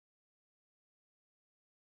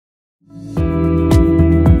Good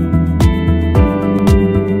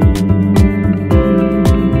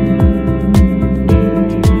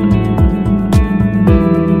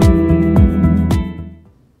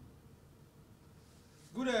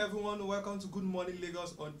day everyone, welcome to Good Morning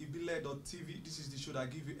Lagos on ibile.tv. This is the show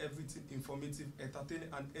that gives you everything informative, entertaining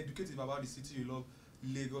and educative about the city you love,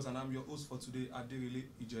 Lagos, and I'm your host for today, Aderele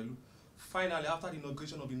Ijelu. Finally, after the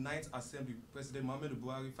inauguration of the 9th Assembly, President Muhammadu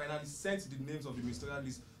Buhari finally sent the names of the ministerial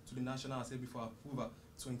list to the National Assembly for approval,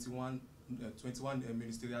 21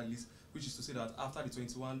 ministerial list, which is to say that after the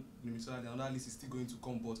 21 ministerial, another list is still going to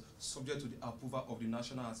come, but subject to the approval of the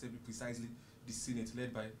National Assembly, precisely the Senate,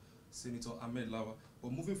 led by Senator Ahmed Lawa.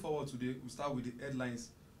 But moving forward today, we start with the headlines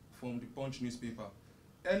from the Punch newspaper.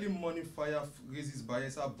 Early morning fire raises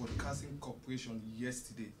Bayelsa Broadcasting Corporation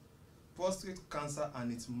yesterday. Prostate cancer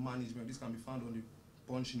and its management. This can be found on the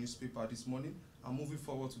Punch newspaper this morning. And moving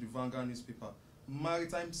forward to the Vanguard newspaper.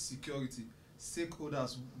 Maritime security.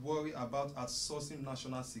 Stakeholders worry about outsourcing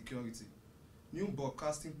national security. New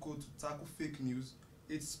broadcasting code to tackle fake news,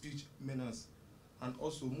 hate speech menace. And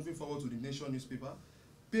also moving forward to the Nation newspaper.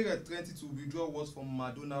 Parent threatened to withdraw words from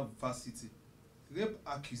Madonna varsity. Rape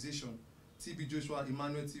accusation. TB Joshua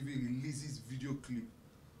Emmanuel TV releases video clip.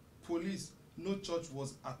 Police. No church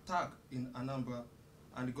was attacked in Anambra.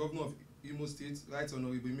 And the governor of Imo State, Right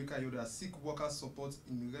Honorable Emeka Yoda, seek worker support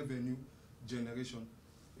in revenue generation.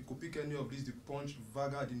 You could pick any of these, the Punch,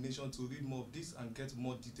 Vanguard, the Nation, to read more of this and get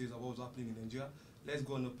more details about what's happening in Nigeria. Let's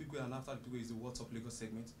go on a quick way, and after the quick way is the What's Up Lagos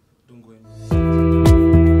segment. Don't go anywhere.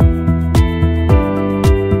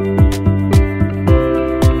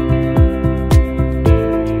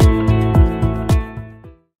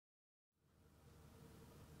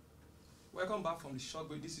 Welcome back from the short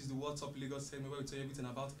break. This is the What's Up Lagos segment, where we tell you everything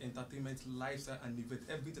about entertainment, lifestyle, and event,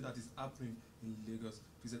 everything that is happening in Lagos.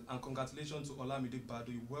 And congratulations to Olamide Bado.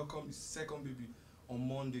 You welcome his second baby on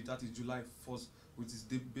Monday, that is July 1st, with his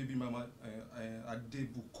baby mama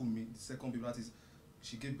Adebukumi. The second baby, that is,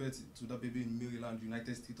 she gave birth to that baby in Maryland,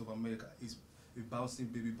 United States of America. It's a bouncing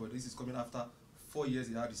baby boy. This is coming after 4 years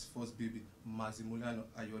he had his first baby, Maximiliano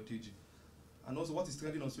Ayodeji. And also, what is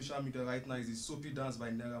trending on social media right now is the soapy dance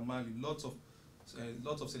by Naira Marley. Lots of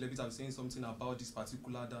celebrities are saying something about this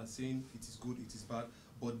particular dance, saying it is good, it is bad.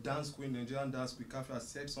 But Dance Queen, Nigerian Dance Queen, Kafia,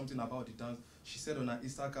 said something about the dance. She said on her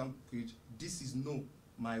Instagram page, "This is no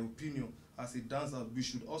my opinion. As a dancer, we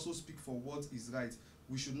should also speak for what is right.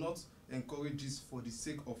 We should not encourage this for the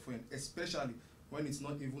sake of fun, especially when it's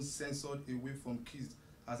not even censored away from kids.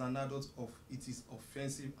 As an adult, it is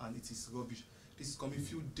offensive and it is rubbish." This is coming a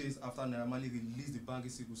few days after Naira Marley released the banging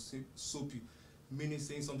single Soapy, meaning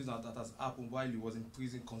saying something that has happened while he was in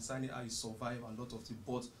prison concerning how he survived and a lot of things.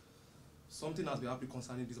 But something has been happening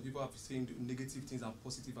concerning this. People have been saying negative things and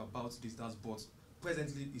positive about this dance, but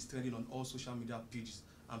presently it's trending on all social media pages,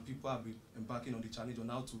 and people have been embarking on the challenge on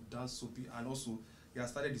how to dance Soapy. And also, he has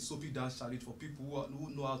started the Soapy dance challenge for people who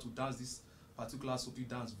know how to dance this particular Soapy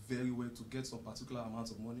dance very well to get some particular amount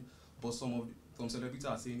of money. But some celebrities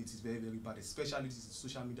are saying it is very, very bad, especially this is the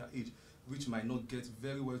social media age, which might not get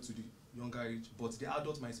very well to the younger age. But the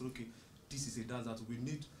adults might say, okay, this is a dance that we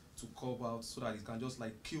need to cover out so that it can just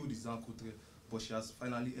like kill the Zankotre. But she has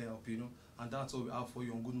finally aired her opinion, and that's all we have for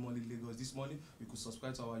you on Good Morning Lagos this morning. You could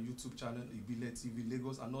subscribe to our YouTube channel, Ibile TV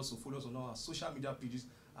Lagos, and also follow us on our social media pages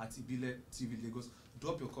at Ibile TV Lagos.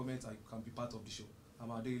 Drop your comments and you can be part of the show. I'm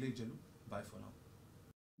Aderele Ijelu. Bye for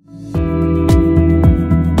now.